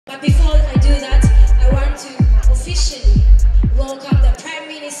But before I do that, I want to officially welcome the Prime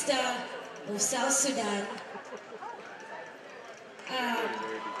Minister of South Sudan.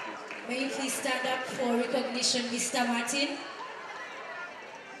 May you please stand up for recognition, Mr. Martin.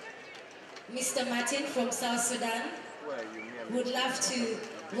 Mr. Martin from South Sudan would love to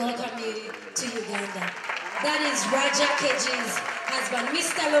welcome you to Uganda. That is Raja Keji's husband,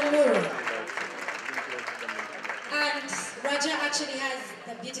 Mr. Lomuro. And Raja actually has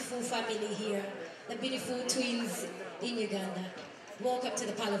the beautiful family here, the beautiful twins in Uganda. Welcome to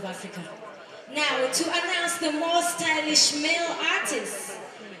the Pearl of Africa. Now, to announce the most stylish male artist.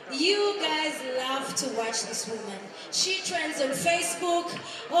 You guys love to watch this woman. She trends on Facebook,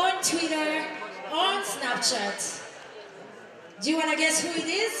 on Twitter, on Snapchat. Do you want to guess who it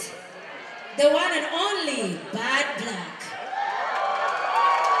is? The one and only Bad Black.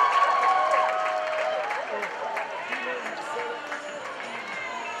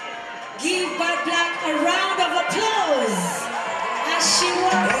 Give Bad Black a round of applause as she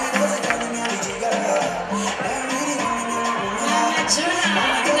walks. Maama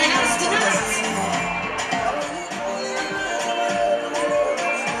Jonah in the house tonight.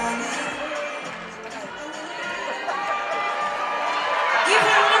 Give her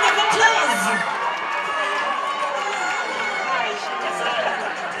a round of applause.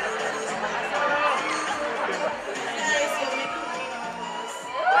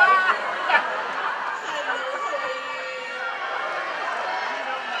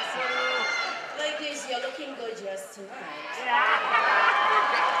 You're looking gorgeous tonight. I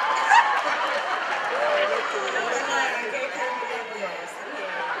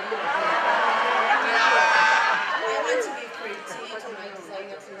want to be pretty to my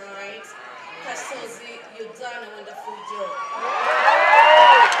designer tonight. Kasozi, you've done a wonderful job.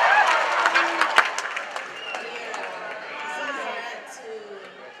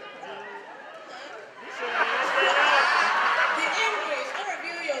 The English, all of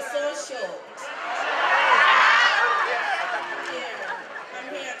you, you're so short. I'm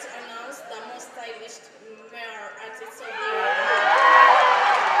here to announce the most stylish male artist of the year.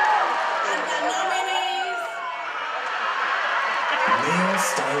 And the nominees. Male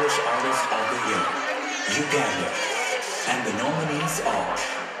Stylish Artist of the Year, Uganda. And the nominees are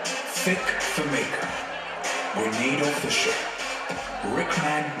Thick for Maker, Grenade Official,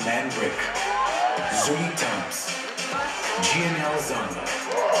 Rickman Man Rick, Zuli Tams, GNL Zanga,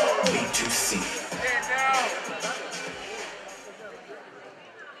 B2C.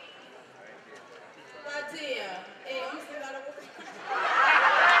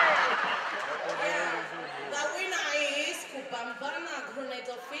 The winner is Kupambana Grenade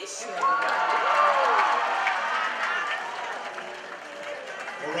Official.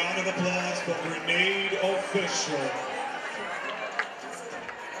 A round of applause for Grenade Official.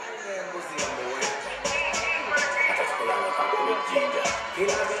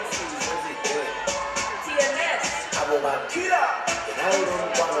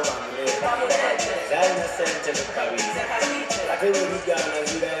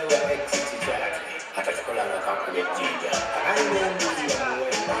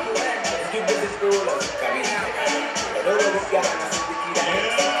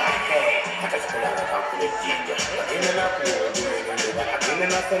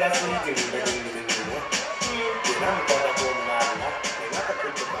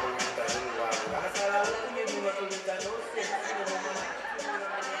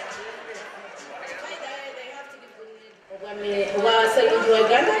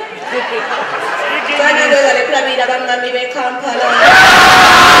 Kampala.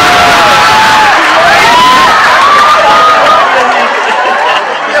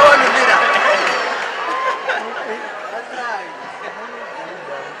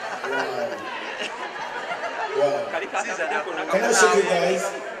 Can I show you guys?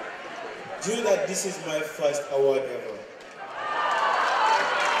 Do you know that this is my first award ever?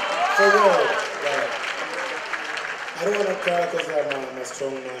 For real, like, I don't want to cry because I'm a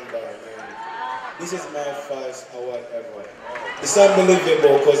strong man, but man, this is my first award ever. It's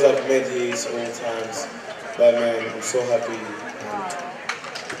unbelievable because I've met these all times, but man, I'm so happy.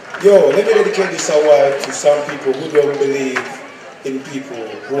 And yo, let me dedicate this award to some people who don't believe in people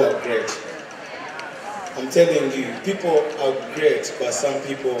who are great. I'm telling you, people are great, but some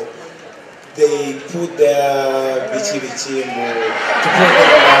people, they put their bichi-bichi to put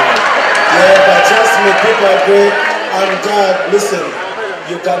them down. Yeah, but trust me, people are great, and God, listen,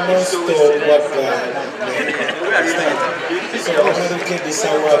 you cannot stop what God made. So I'm going to give this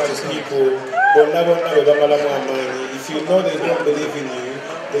award to people, if you know they don't believe in you,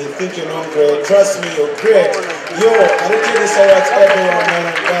 They think you're not great. Trust me, you're great. Yo, I don't do this award to everyone, man,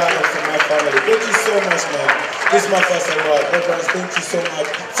 and God, and for my family. Thank you so much, man. This is my first award. Everyone, thank you so much.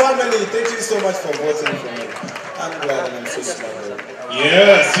 Family, thank you so much for voting for me. I'm glad and I'm so smart.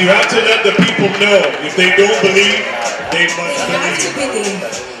 Yes, you have to let the people know. If they don't believe, they must They have to believe.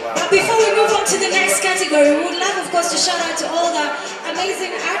 believe. But before we move on to the next category, we would love, of course, to shout out to all the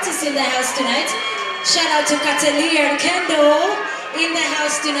amazing artists in the house tonight. Shout out to Katalia and Kendall in the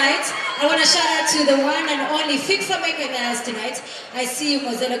house tonight. I want to shout out to the one and only Fig for Maker in the house tonight. I see you,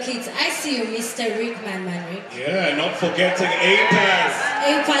 Mozilla Kids. I see you, Mr. Rick, man, Rick. Yeah, not forgetting APAS.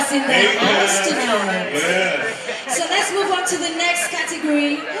 APAS in the house tonight. Yes. So let's move on to the next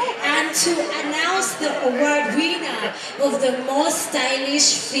category and to announce the award winner of the most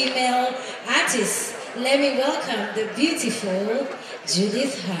stylish female artist. Let me welcome the beautiful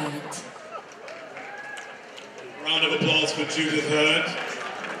Judith Hart. Round of applause for Judith Hurd.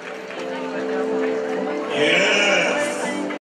 Yes.